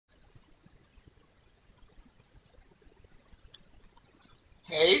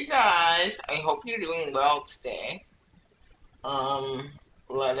Hey guys, I hope you're doing well today.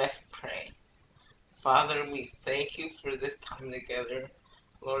 Let us pray. Father, we thank you for this time together.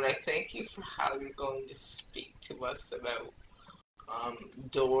 Lord, I thank you for how you're going to speak to us about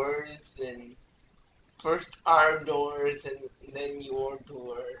doors, and first our doors and then your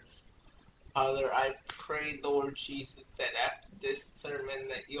doors. Father, I pray, Lord Jesus, that after this sermon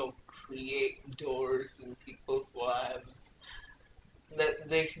that you'll create doors in people's lives that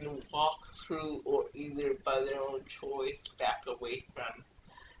they can walk through or either by their own choice back away from.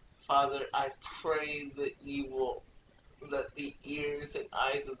 Father, I pray that that the ears and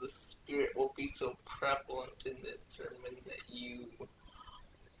eyes of the Spirit will be so prevalent in this sermon that you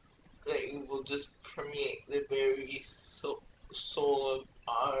will just permeate the very soul of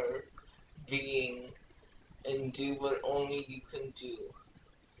our being and do what only you can do.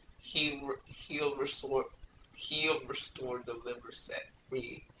 Heal, restore, deliver, set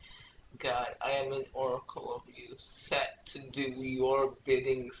free. God, I am an oracle of you, set to do your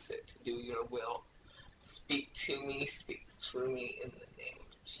bidding, set to do your will. Speak to me, speak through me in the name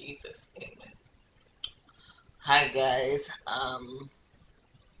of Jesus. Amen. Hi guys.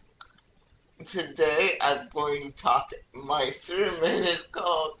 Today I'm going to talk. My sermon is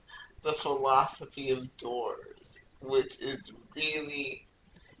called "The Philosophy of Doors," which is really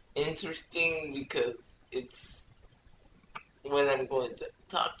interesting because it's what I'm going to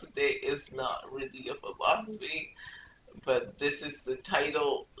talk today is not really a philosophy, but this is the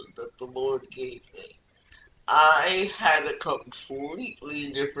title that the Lord gave me. I had a completely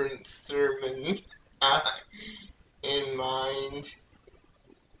different sermon in mind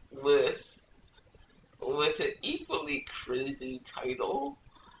with an equally crazy title,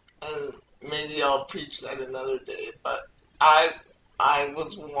 and maybe I'll preach that another day. But I I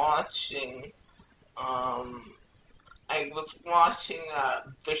was watching um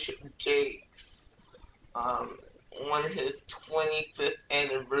Bishop Jakes um one of his 25th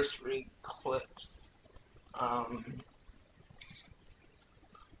anniversary clips, um,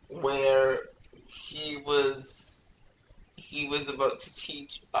 where he was about to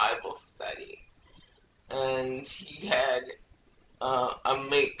teach Bible study, and he had a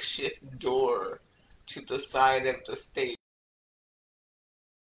makeshift door to the side of the stage.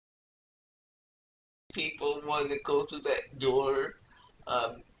 People want to go through that door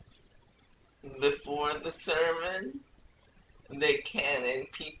um, before the sermon. They can,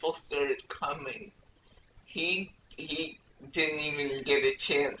 and people started coming. He didn't even get a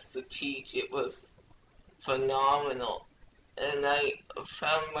chance to teach. It was phenomenal. And I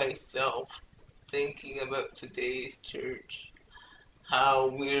found myself thinking about today's church, how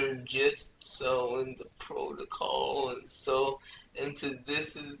we're just so into protocol and so into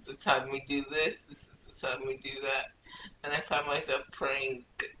this is the time we do this is the time we do that. And I found myself praying,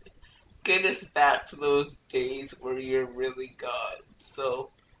 get us back to those days where you're really God. So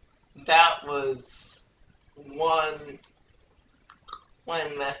that was one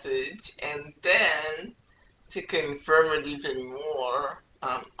one message. And then to confirm it even more,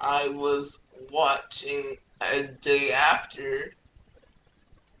 I was watching a day after,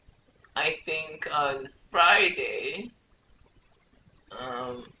 I think on Friday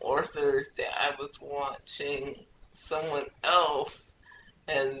or Thursday, I was watching someone else,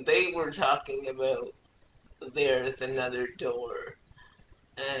 and they were talking about there's another door.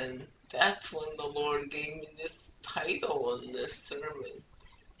 And that's when the Lord gave me this title in this sermon.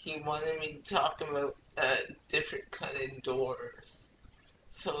 He wanted me to talk about different kind of doors.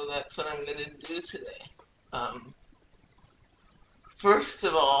 So that's what I'm going to do today. Um, First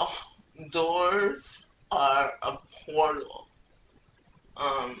of all, doors are a portal.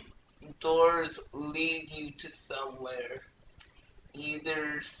 Um, Doors lead you to somewhere,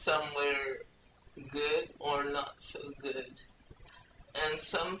 either somewhere good or not so good. And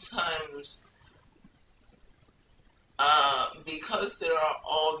sometimes, because there are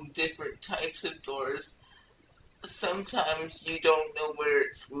all different types of doors, sometimes you don't know where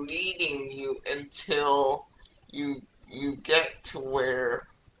it's leading you until you get to where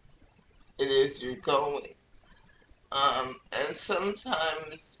it is you're going. And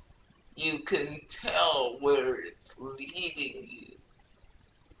sometimes you can tell where it's leading you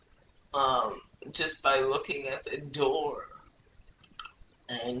um, just by looking at the door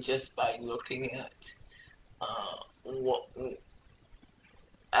and just by looking what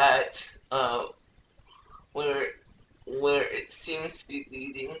at where it seems to be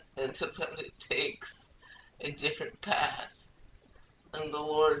leading, and sometimes it takes a different path. And the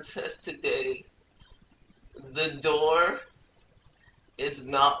Lord says today, the door is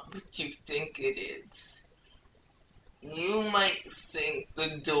not what you think it is. you might think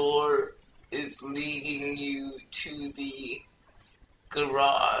the door is leading you to the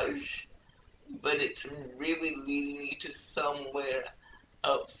garage, but it's really leading you to somewhere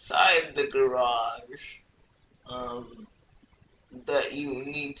outside the garage, um, that you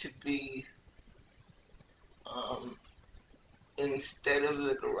need to be, um, instead of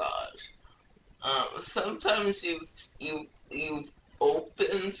the garage. Sometimes you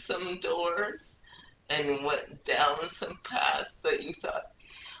opened some doors and went down some paths that you thought,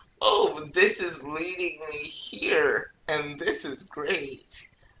 oh, this is leading me here, and this is great.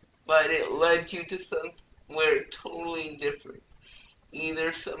 But it led you to somewhere totally different.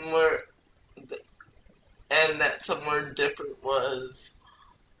 Either somewhere, and that somewhere different was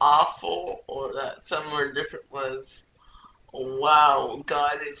awful, or that somewhere different was, wow,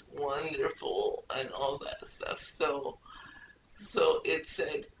 God is wonderful, and all that stuff. So it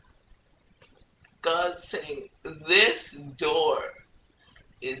said, God's saying, this door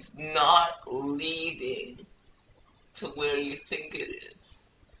is not leading to where you think it is.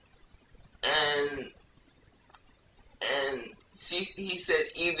 And he said,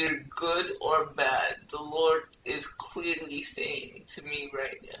 either good or bad. The Lord is clearly saying to me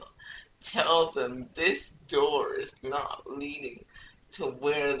right now, tell them this door is not leading to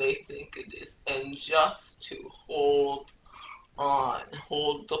where they think it is, and just to hold on,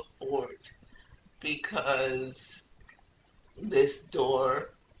 hold the fort, because this door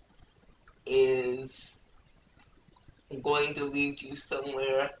is going to lead you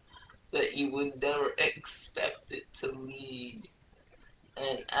somewhere that you would never expect it to lead.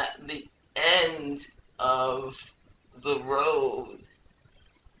 And at the end of the road,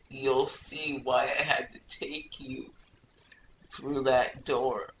 you'll see why I had to take you through that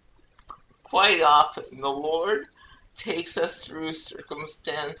door. Quite often, the Lord takes us through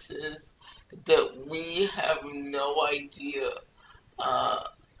circumstances that we have no idea.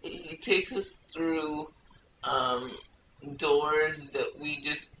 He takes us through, um, doors that we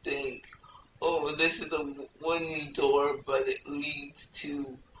just think, oh, this is a wooden door, but it leads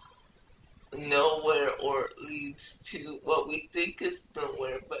to nowhere, or it leads to what we think is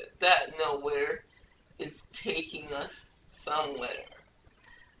nowhere, but that nowhere is taking us somewhere.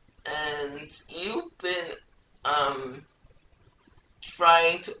 And you've been, um,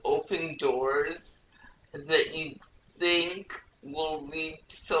 trying to open doors that you think will lead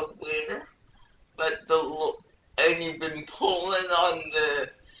somewhere, but and you've been pulling on the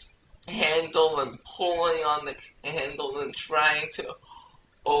handle and pulling on the handle and trying to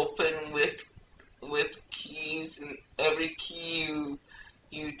open with keys, and every key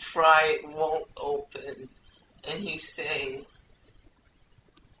you try it won't open. And he's saying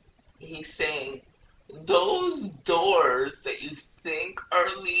those doors that you think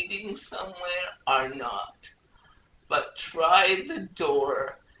are leading somewhere are not, but try the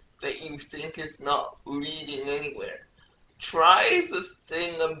door that you think is not leading anywhere. Try the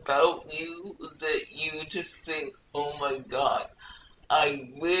thing about you that you just think, oh my God,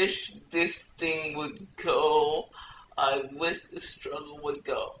 I wish this thing would go. I wish the struggle would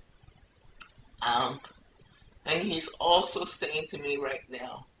go. Um, and he's also saying to me right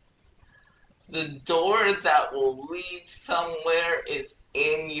now, the door that will lead somewhere is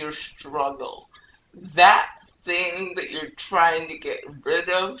in your struggle. That thing that you're trying to get rid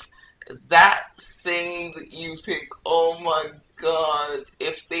of, that thing that you think, oh my God,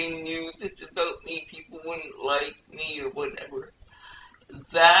 if they knew this about me, people wouldn't like me or whatever.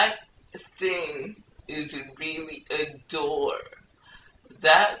 That thing is really a door.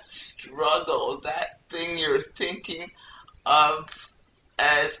 That struggle, that thing you're thinking of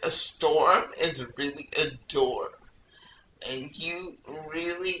as a storm is really a door. And you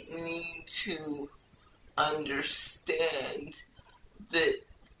really need to understand that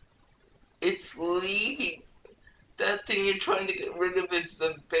it's leading. That thing you're trying to get rid of is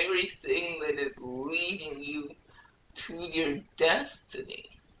the very thing that is leading you to your destiny.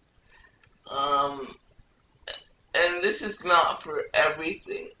 Um, and this is not for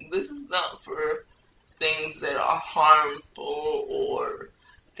everything. This is not for things that are harmful or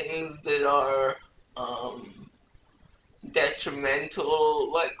things that are,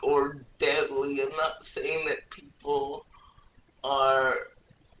 detrimental, like, or deadly. I'm not saying that people are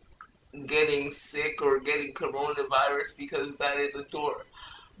getting sick or getting coronavirus because that is a door.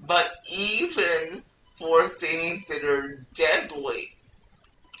 But even for things that are deadly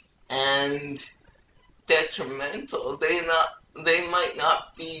and detrimental, they might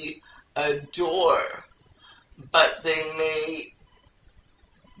not be a door, but they may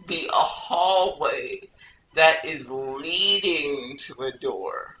be a hallway that is leading to a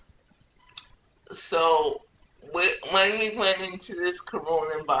door. So when we went into this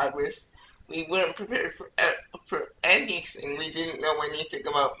coronavirus, we weren't prepared for anything. We didn't know anything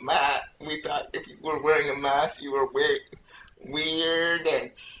about mask. We thought if you were wearing a mask, you were weird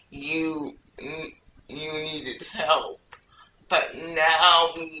and you you needed help. But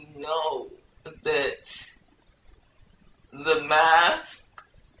now we know that the mask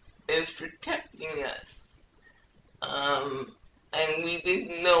is protecting us. And we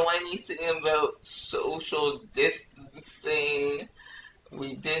didn't know anything about social distancing.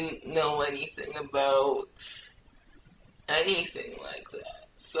 We didn't know anything about anything like that.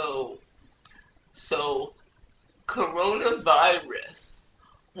 So coronavirus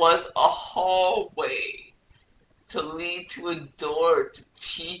was a hallway to lead to a door to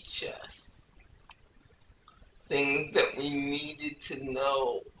teach us things that we needed to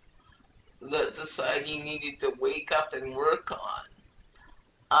know, that society needed to wake up and work on.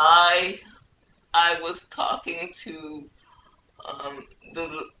 I I was talking to um,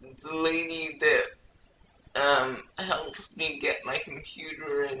 the the lady that helps me get my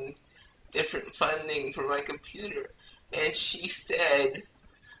computer and different funding for my computer, and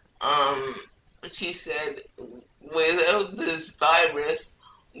um, she said, without this virus,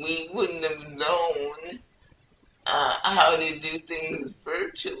 we wouldn't have known how to do things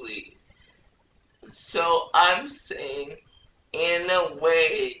virtually. So I'm saying, in a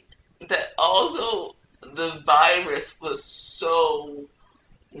way, that although the virus was so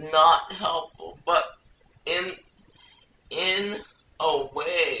not helpful, but in in a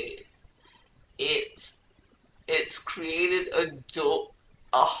way, it's it's created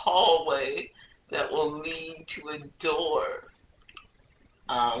a hallway that will lead to a door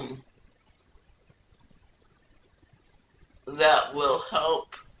um, that will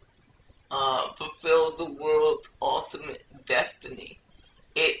help fulfill the world's ultimate destiny.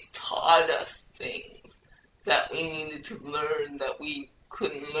 It taught us things that we needed to learn that we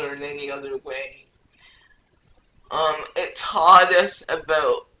couldn't learn any other way. It taught us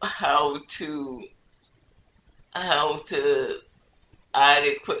about how to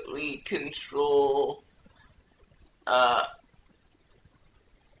adequately control uh,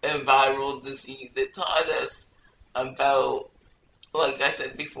 a viral disease. It taught us about, like I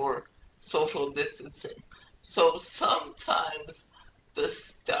said before, social distancing. So sometimes the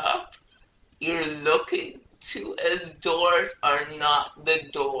stuff you're looking to as doors are not the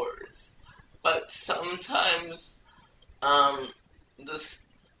doors, but sometimes um, the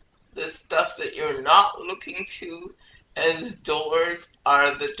the stuff that you're not looking to as doors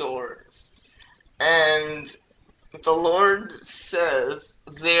are the doors. And the Lord says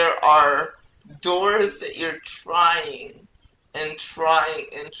there are doors that you're trying and trying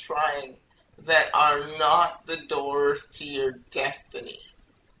and trying that are not the doors to your destiny.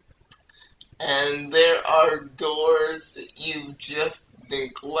 And there are doors that you just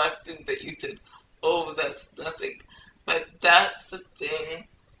neglected that you said, oh, that's nothing. But that's the thing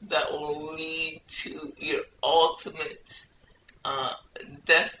that will lead to your ultimate uh,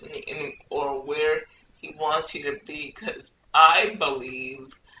 destiny or where He wants you to be. Because I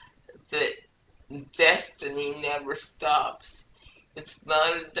believe that destiny never stops. It's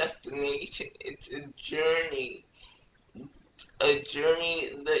not a destination, it's a journey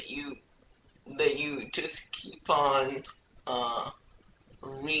that you just keep on uh,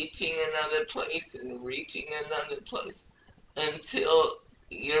 reaching another place and reaching another place until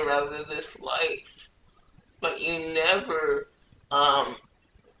you're out of this life. But you never um,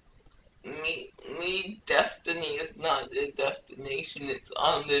 meet destiny is not a destination; it's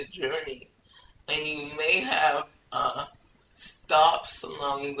on the journey, and you may have stops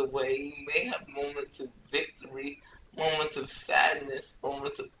along the way. You may have moments of victory, moments of sadness,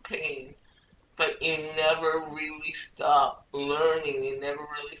 moments of pain, but you never really stop learning. You never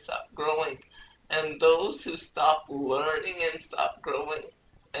really stop growing. And those who stop learning and stop growing,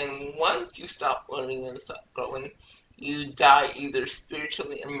 and once you stop learning and stop growing, you die either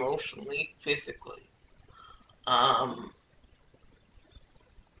spiritually, emotionally, physically. Um,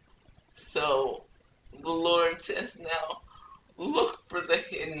 so the Lord says now, look for the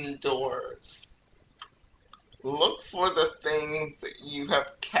hidden doors. Look for the things that you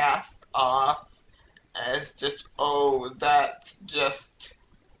have cast off as just, oh,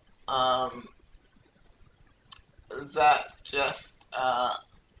 um, that's just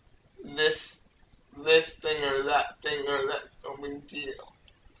this this thing or that thing or that's no big deal.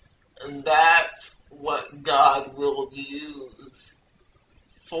 And that's what God will use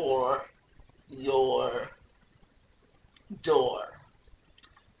for your door.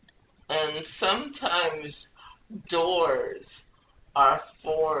 And sometimes doors are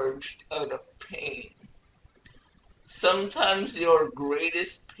forged out of pain. Sometimes your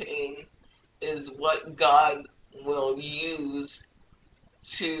greatest pain is what God will use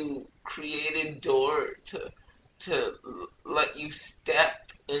to create a door to let you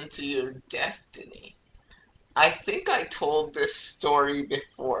step into your destiny. I think I told this story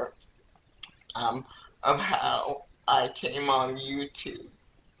before, um, of how I came on YouTube.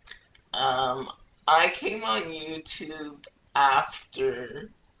 Um, I came on YouTube after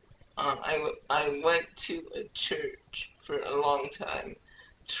I went to a church for a long time,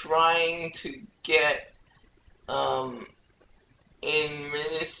 trying to get um, in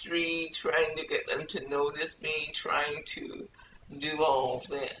ministry, trying to get them to notice me, trying to do all of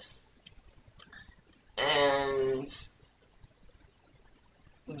this. And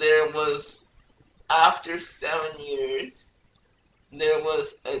there was, after 7 years, there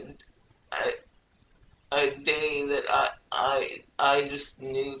was a, a day that I just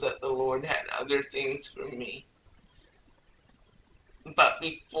knew that the Lord had other things for me. But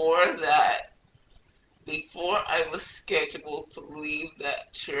before I was scheduled to leave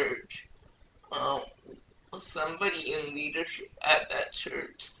that church, um, somebody in leadership at that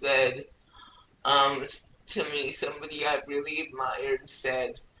church said, to me, somebody I really admired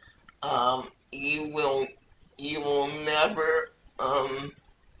said, um, you will you will never um,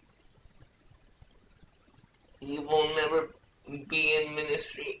 you will never be in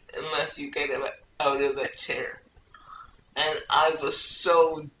ministry unless you get out of that chair. And I was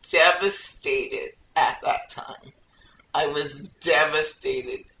so devastated at that time. I was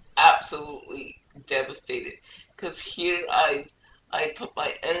devastated, absolutely devastated, because here I put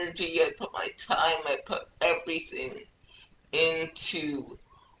my energy, I put my time, I put everything into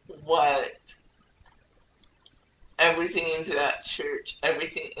what everything into that church,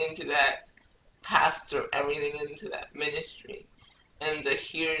 everything into that pastor, everything into that ministry. And to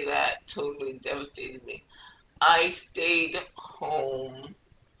hear that totally devastated me. I stayed home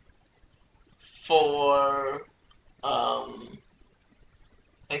for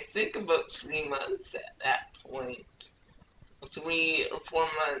I think about 3 months at that point. 3 or 4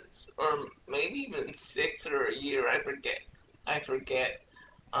 months, or maybe even 6 or a year, I forget. I forget.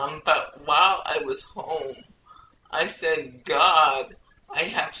 But while I was home, I said, God, I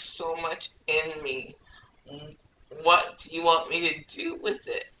have so much in me. What do you want me to do with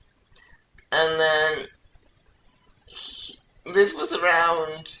it? And then this was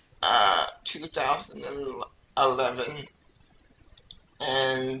around 2011,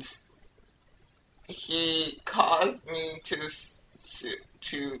 and he caused me to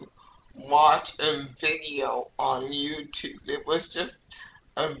watch a video on YouTube. It was just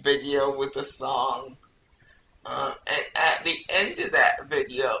a video with a song. And at the end of that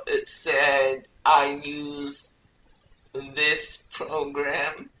video, it said, I use this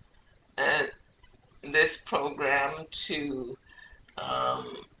program and this program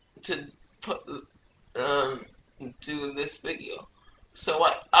um, to put, um, do this video. So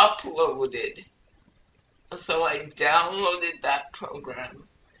I downloaded that program.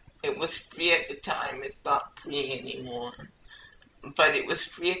 It was free at the time. It's not free anymore. But it was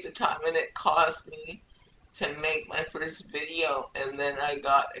free at the time, and it caused me to make my first video. And then I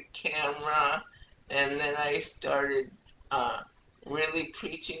got a camera, and then I started really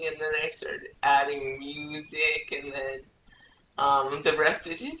preaching, and then I started adding music, and then the rest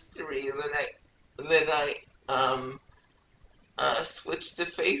is history. And then I switched to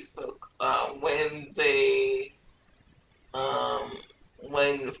Facebook um, when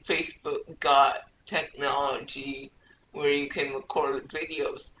Facebook got technology where you can record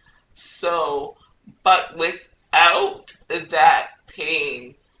videos. So, but without that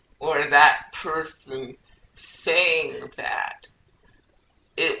pain or that person saying that,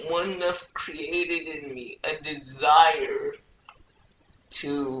 it wouldn't have created in me a desire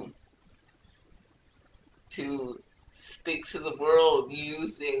to to speak to the world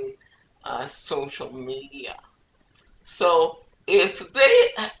using social media. So if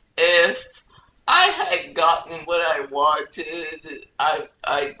I had gotten what I wanted,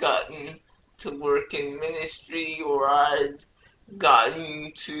 I'd gotten to work in ministry, or I'd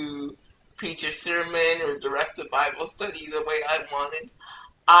gotten to preach a sermon or direct a Bible study the way I wanted,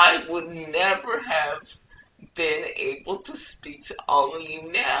 I would never have been able to speak to all of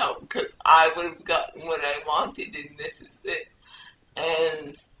you now, because I would have gotten what I wanted, and this is it.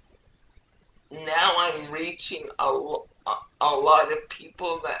 And now I'm reaching a lot of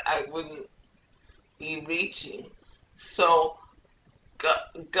people that I wouldn't be reaching. So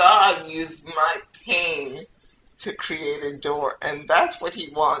God used my pain to create a door, and that's what He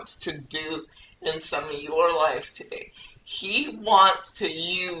wants to do in some of your lives today. He wants to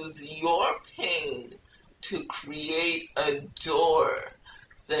use your pain to create a door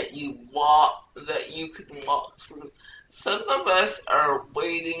that you can walk through. Some of us are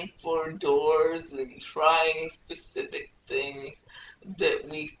waiting for doors and trying specific things that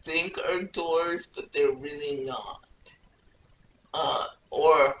we think are doors, but they're really not.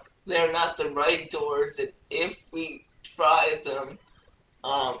 Or they're not the right doors, and if we try them,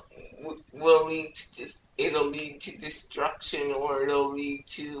 um, will lead to it'll lead to destruction, or it'll lead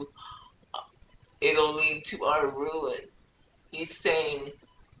to our ruin. He's saying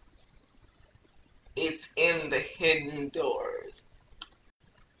it's in the hidden doors.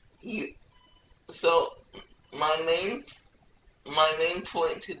 You, so my main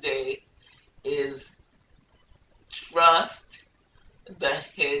point today is trust the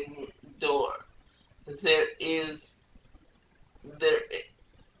hidden door. There is there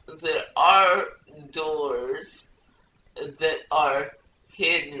there are doors that are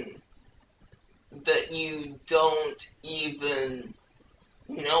hidden that you don't even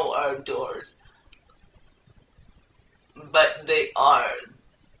know are doors, but they are.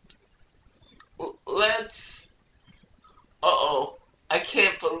 Let's. Uh-oh. I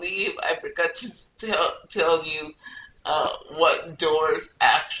can't believe I forgot to tell you what doors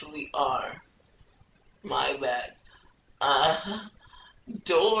actually are. My bad. Uh,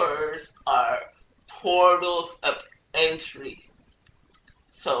 Doors are portals of entry.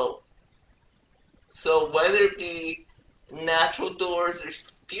 So, whether it be natural doors or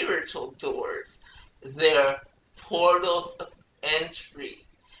spiritual doors, they're portals of entry.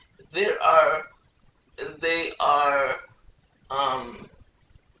 There are, they are, um,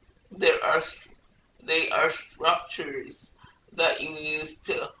 there are, they are structures that you use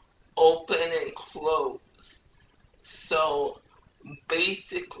to open and close. So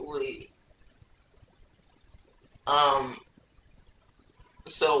basically, um,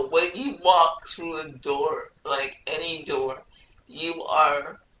 so when you walk through a door, like any door, you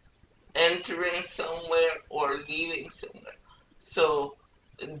are entering somewhere or leaving somewhere. So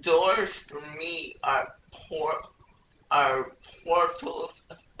doors for me are portals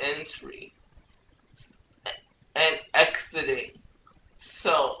of entry and exiting.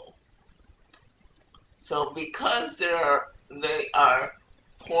 So because they are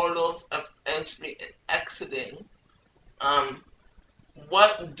portals of entry and exiting, um,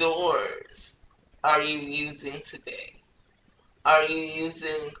 what doors are you using today? Are you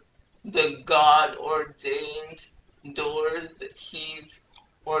using the God ordained doors that He's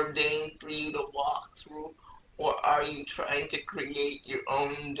ordained for you to walk through? Or are you trying to create your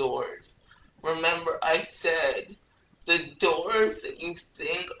own doors? Remember, I said the doors that you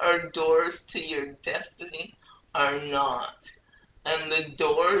think are doors to your destiny are not. And the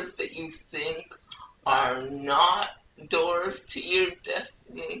doors that you think are not doors to your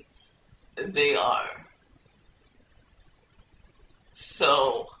destiny, they are.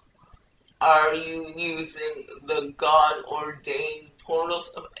 So, are you using the God ordained portals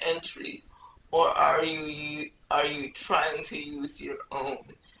of entry, or are you trying to use your own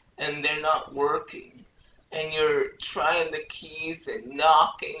and they're not working, and you're trying the keys and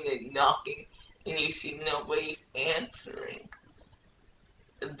knocking and you see nobody's answering?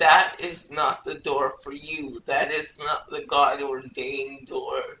 That is not the door for you. That is not the God ordained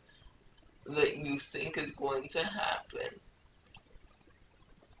door that you think is going to happen.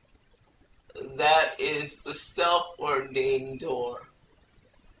 That is the self-ordained door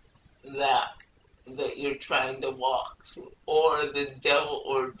that you're trying to walk through, or the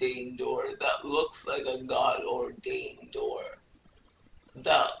devil-ordained door that looks like a God-ordained door.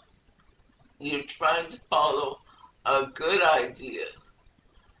 That you're trying to follow a good idea,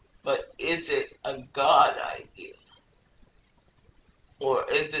 but is it a God idea? Or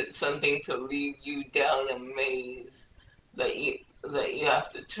is it something to lead you down a maze that you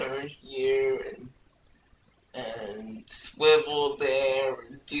have to turn here and swivel there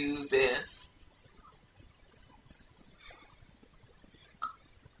and do this?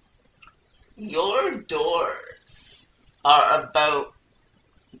 Your doors are about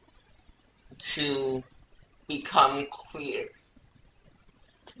to become clear.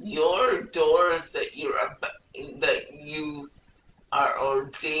 Your doors that you are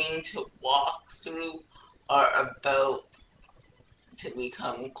ordained to walk through are about to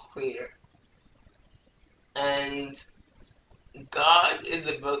become clear. And God is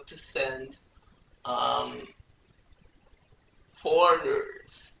about to send um,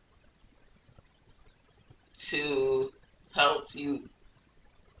 porters to help you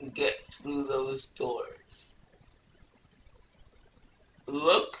get through those doors.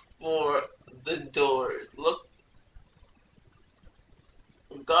 Look for the doors.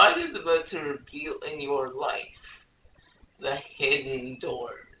 God is about to reveal in your life the hidden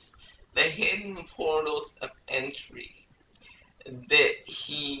doors, the hidden portals of entry that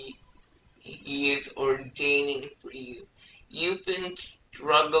He is ordaining for you. You've been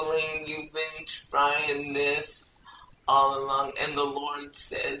struggling, you've been trying this all along, and the Lord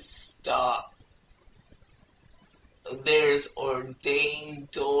says, stop. There's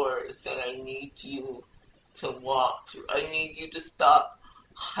ordained doors that I need you to walk through. I need you to stop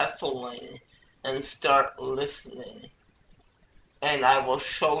hustling and start listening. And I will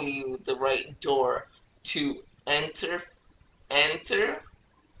show you the right door to enter,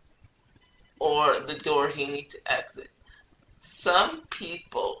 or the doors you need to exit. Some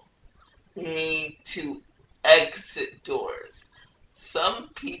people need to exit doors. Some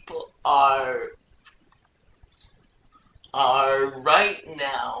people are right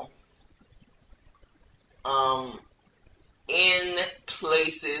now um, in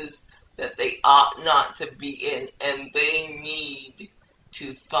places that they ought not to be in, and they need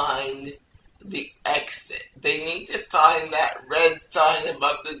to find the exit. They need to find that red sign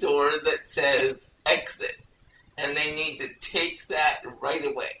above the door that says exit, and they need to take that right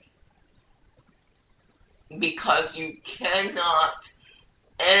away. Because you cannot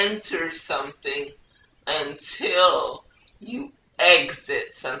enter something until you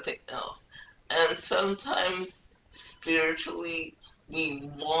exit something else. And sometimes spiritually, we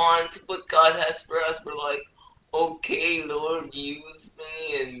want what God has for us. We're like, okay, Lord, use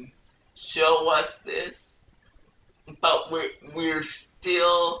me and show us this. But we're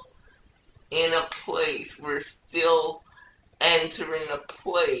still in a place, we're still entering a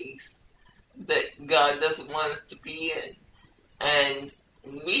place that God doesn't want us to be in. And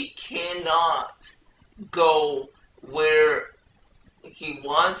we cannot go where He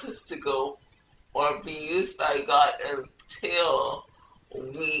wants us to go or be used by God until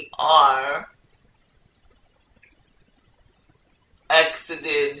we are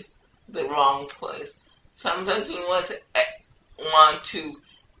exited the wrong place. Sometimes we want to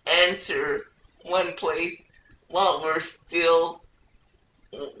enter one place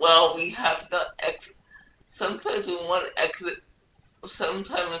while we have not exit. Sometimes we want to exit.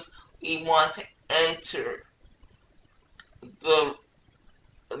 Sometimes we want to enter the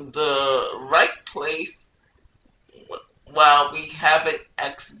right place while we haven't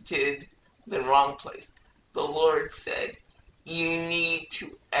exited the wrong place. The Lord said, you need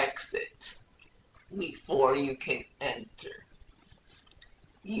to exit before you can enter.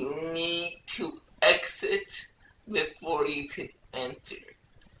 You need to exit before you can enter.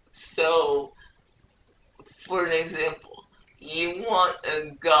 So, for an example, you want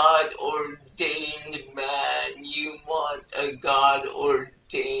a God-ordained man, you want a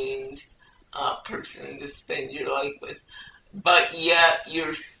God-ordained person to spend your life with, but yet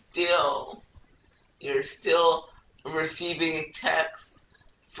you're still receiving texts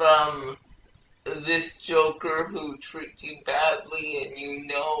from this joker who treats you badly, and you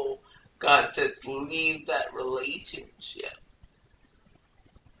know God says leave that relationship.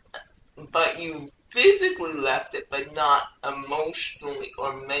 But you physically left it, but not emotionally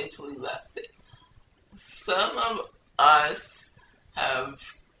or mentally left it. Some of us have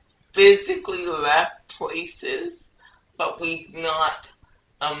physically left places, but we've not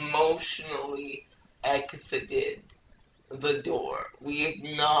emotionally exited the door. We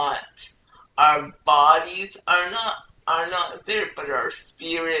have not. Our bodies are not there, but our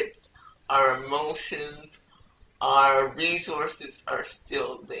spirits, our emotions, our resources are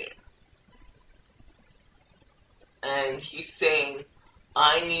still there. And He's saying,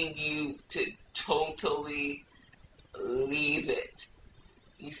 I need you to totally leave it.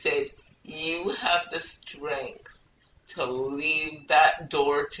 He said, you have the strength to leave that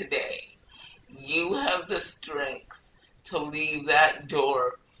door today. You have the strength to leave that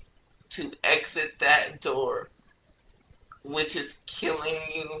door, to exit that door, which is killing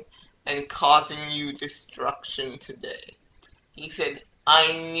you and causing you destruction today. He said,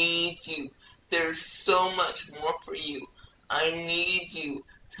 I need you. There's so much more for you. I need you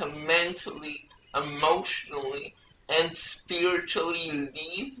to mentally, emotionally, and spiritually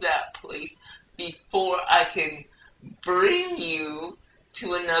leave that place before I can bring you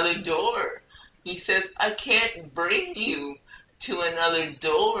to another door. He says, I can't bring you to another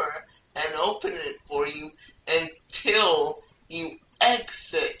door and open it for you until you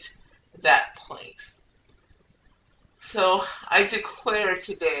exit that place. So I declare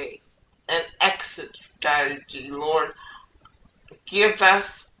today an exit strategy. Lord, give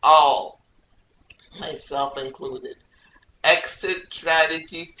us all, myself included, exit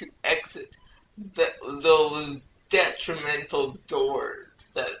strategies to exit those detrimental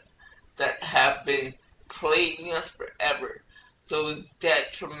doors that have been plaguing us forever. Those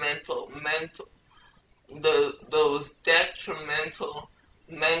detrimental those detrimental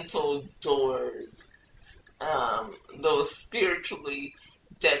mental doors, those spiritually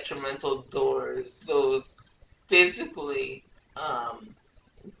detrimental doors, those physically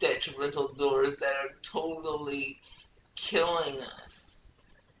detrimental doors that are totally killing us.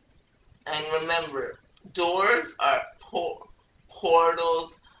 And remember, doors are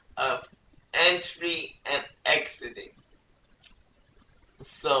portals of entry and exiting.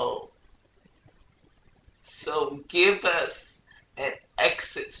 So, so give us an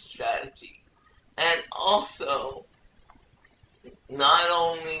exit strategy. And also, not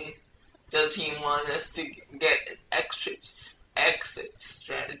only does he want us to get an exit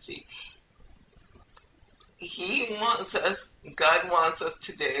strategy, God wants us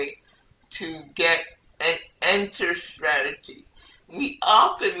today to get an enter strategy. We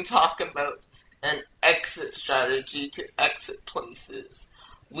often talk about an exit strategy to exit places.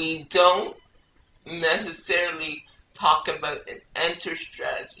 We don't necessarily talk about an enter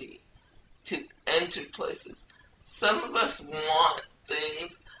strategy to enter places. Some of us want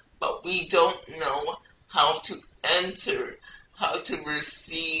things, but we don't know how to enter, how to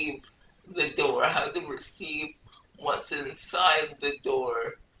receive the door, how to receive what's inside the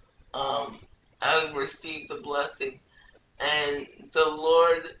door, how to receive the blessing. And the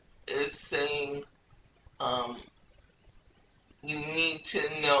Lord is saying, um, you need to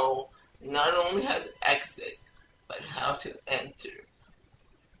know not only how to exit, but how to enter.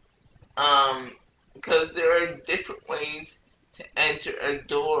 Because there are different ways to enter a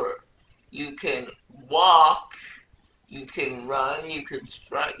door. You can walk, you can run, you can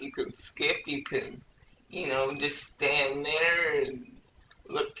strut, you can skip, you can, just stand there and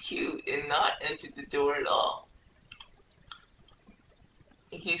look cute and not enter the door at all.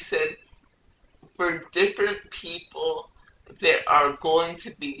 He said, for different people, there are going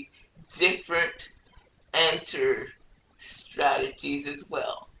to be different enter strategies as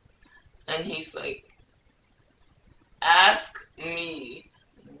well. And he's like, ask me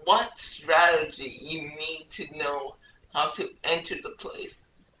what strategy you need to know how to enter the place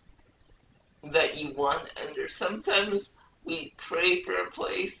that you want to enter. Sometimes we pray for a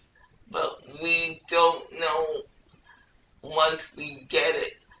place, but we don't know once we get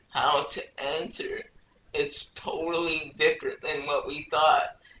it how to enter. It's totally different than what we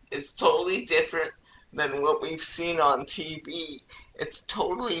thought. It's totally different than what we've seen on TV. It's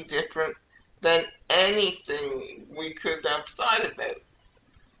totally different than anything we could have thought about.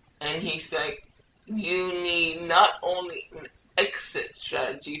 And he's like, you need not only an exit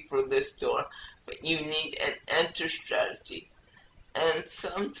strategy for this door, but you need an enter strategy. And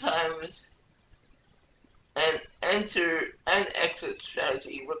sometimes an enter and exit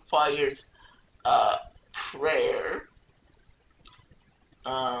strategy requires prayer.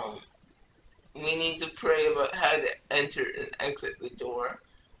 We need to pray about how to enter and exit the door.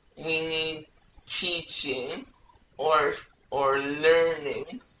 We need teaching or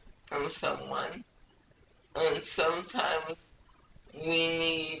learning from someone. And sometimes we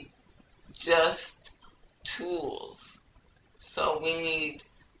need just tools. So we need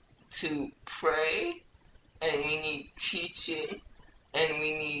to pray, and we need teaching, and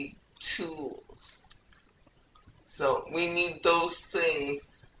we need tools. So we need those things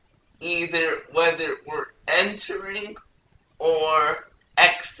either whether we're entering or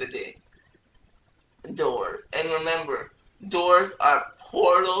exiting doors. And remember, doors are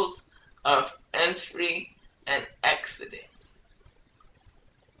portals of entry and exiting.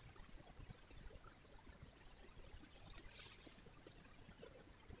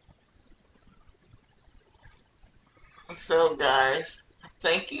 So guys,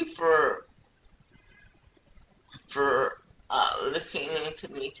 thank you for listening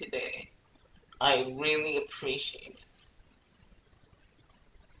to me today. I really appreciate it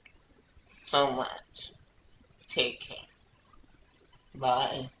so much. Take care.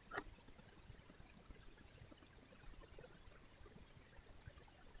 Bye.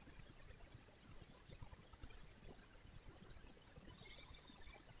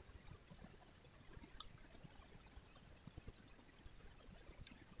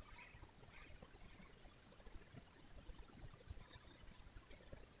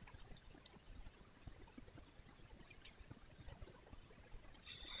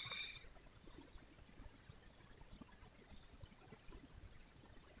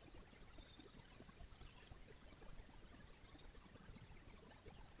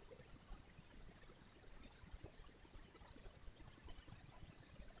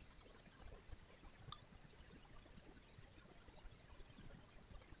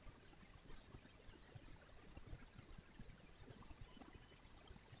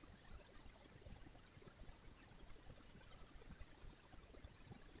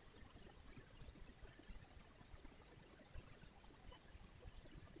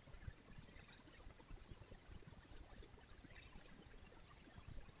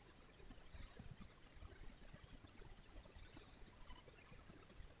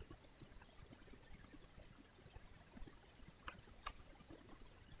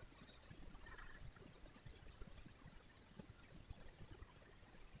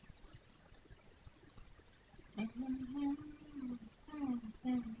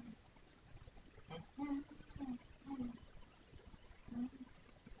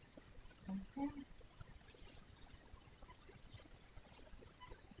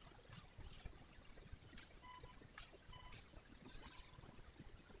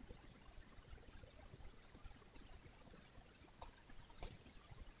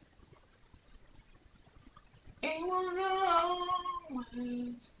 won't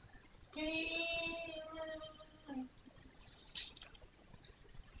always be like this.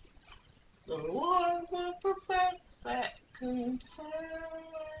 The Lord will perfect that concerning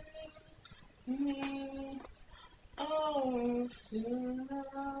me. Oh, sooner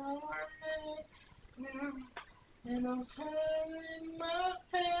or later, and I'll turn in my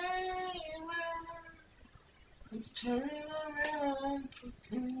favor. It's turning around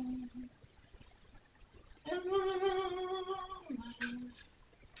for me. And will always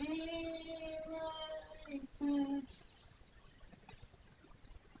be like this.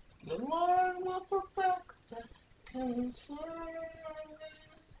 The Lord will perfect that concerning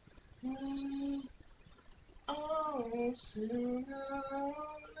me. Oh, sooner or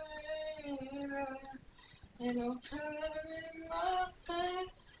later, and I'll turn in my favor.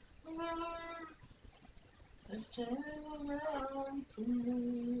 It's turning around for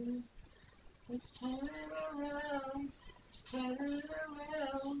me. It's turning around. It's turning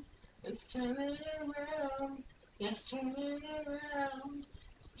around. It's turning around. Yes, turning around.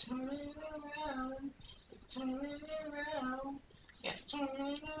 It's turning around. It's turning around. Yes,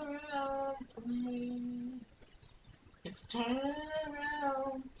 turning around for me. It's turning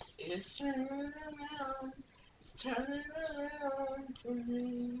around. It's turning around. It's turning around for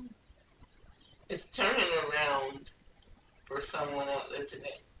me. It's turning around for someone out there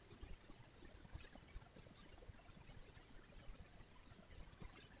today.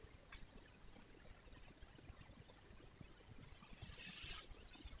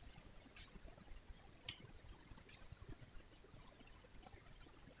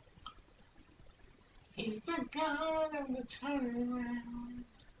 He's the God of the turnaround.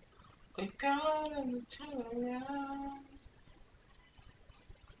 The God of the turnaround.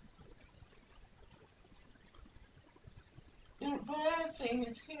 Your blessing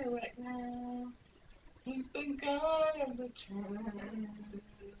is here right now. He's the God of the turnaround.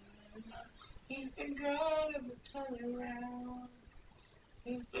 He's the God of the turnaround.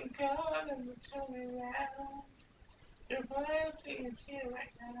 He's the God of the turnaround. Your blessing is here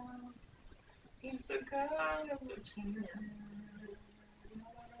right now. He's the God of the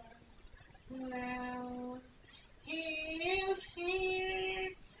turnaround. He is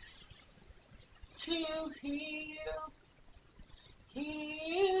here to heal. He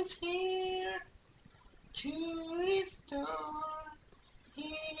is here to restore.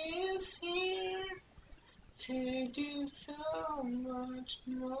 He is here to do so much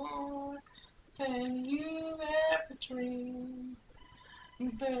more than you ever dreamed.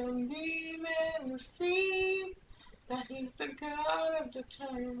 Believe and receive that He's the God of the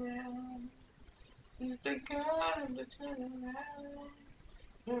turnaround. He's the God of the turnaround.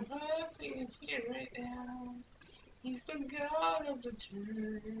 Your blessing is here right now. He's the God of the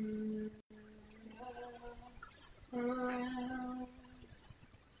turnaround.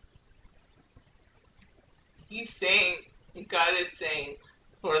 He's saying, God is saying,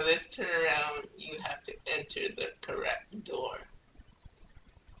 for this turnaround, you have to enter the correct door.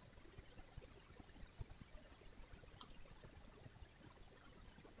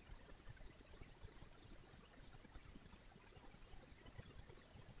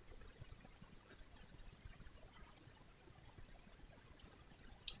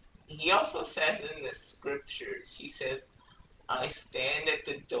 He also says in the scriptures, he says, I stand at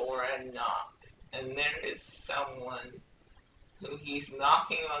the door and knock, and there is someone who he's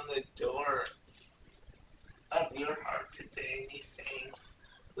knocking on the door of your heart today, and he's saying,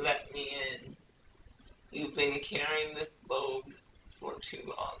 let me in. You've been carrying this load for too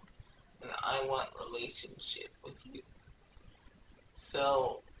long, and I want relationship with you.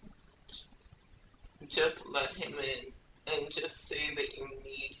 So just let him in and just say that you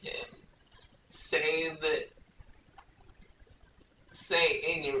need him. Say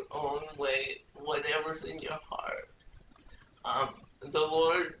in your own way whatever's in your heart. The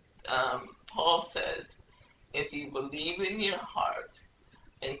Lord, Paul says, if you believe in your heart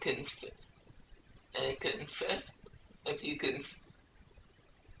and confess, if you can,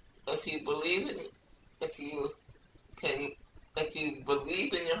 if you believe in, if you can, if you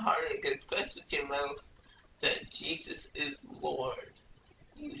believe in your heart and confess with your mouth that Jesus is Lord,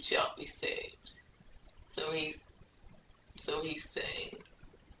 you shall be saved. So he's saying,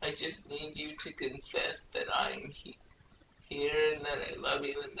 I just need you to confess that I'm here and that I love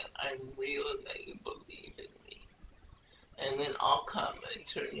you and that I'm real and that you believe in me. And then I'll come and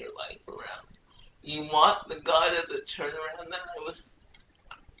turn your life around. You want the God of the turnaround that I was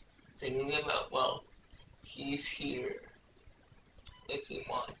thinking about? Well, he's here if you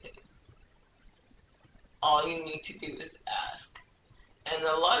want him. All you need to do is ask. And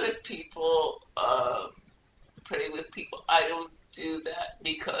a lot of people pray with people. I don't do that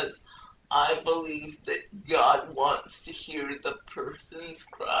because I believe that God wants to hear the person's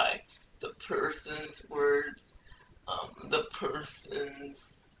cry, the person's words, the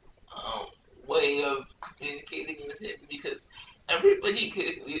person's um, way of communicating with Him, because everybody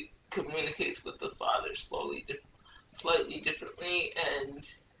communicates with the Father slightly differently, and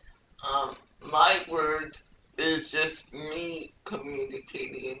my words is just me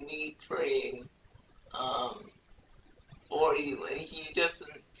communicating and me praying um, for you, and He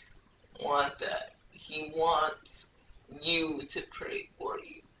doesn't want that. He wants you to pray for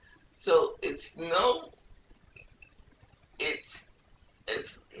you. So it's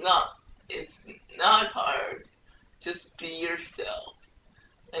it's not it's not hard. Just be yourself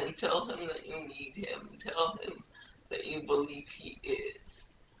and tell Him that you need Him. Tell Him that you believe He is,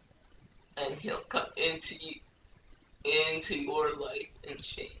 and He'll come into your life and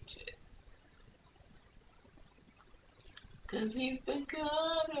change it. 'Cause He's the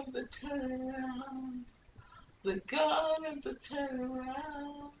God of the turnaround, the God of the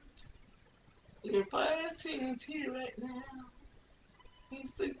turnaround. Your blessing is here right now.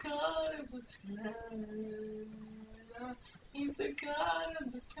 He's the God of the turnaround. He's the God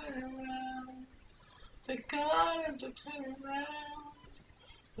of the turnaround. The God of the turnaround.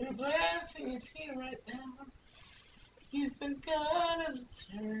 Your blessing is here right now. He's the God of the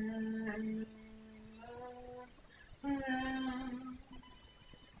turnaround.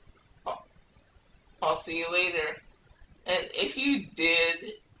 I'll see you later. And if you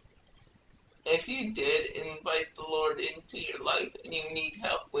did invite the Lord into your life and you need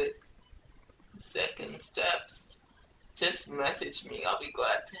help with second steps, just message me. I'll be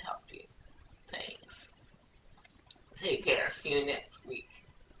glad to help you. Thanks. Take care. See you next week.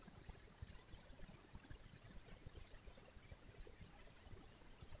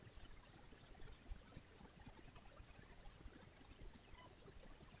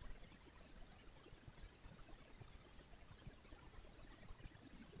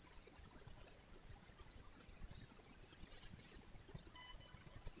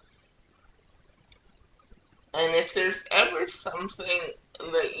 And if there's ever something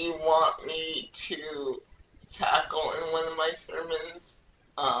that you want me to tackle in one of my sermons,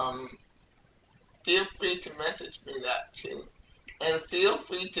 um, feel free to message me that too. And feel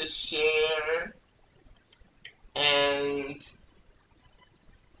free to share and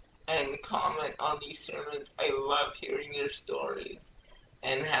comment on these sermons. I love hearing your stories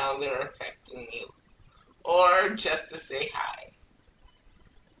and how they're affecting you. Or just to say hi.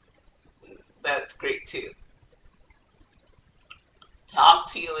 That's great too.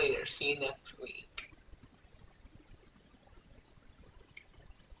 Talk to you later. See you next week.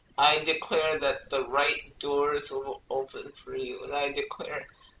 I declare that the right doors will open for you, and I declare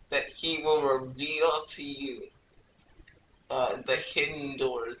that He will reveal to you the hidden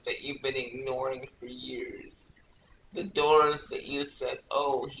doors that you've been ignoring for years. The doors that you said,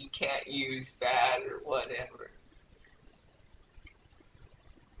 oh, He can't use that or whatever.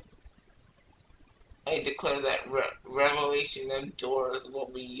 I declare that revelation of doors will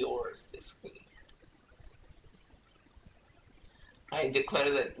be yours this week. I declare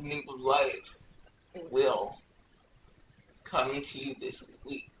that new life will come to you this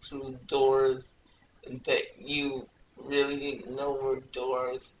week through doors that you really didn't know were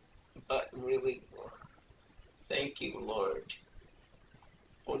doors, but really were. Thank you, Lord,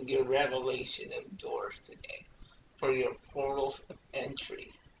 for your revelation of doors today, for your portals of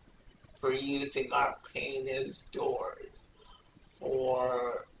entry, for using our pain as doors,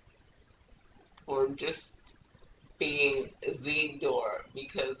 for just being the door,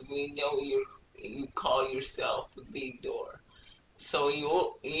 because we know you call yourself the door. So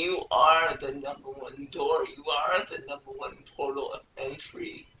you are the number one door. You are the number one portal of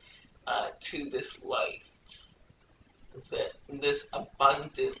entry to this life, this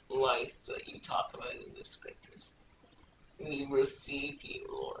abundant life that you talk about in the scriptures. We receive you,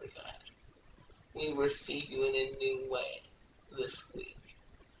 Lord God. We receive you in a new way this week.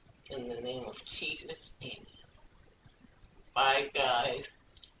 In the name of Jesus, amen. Bye, guys.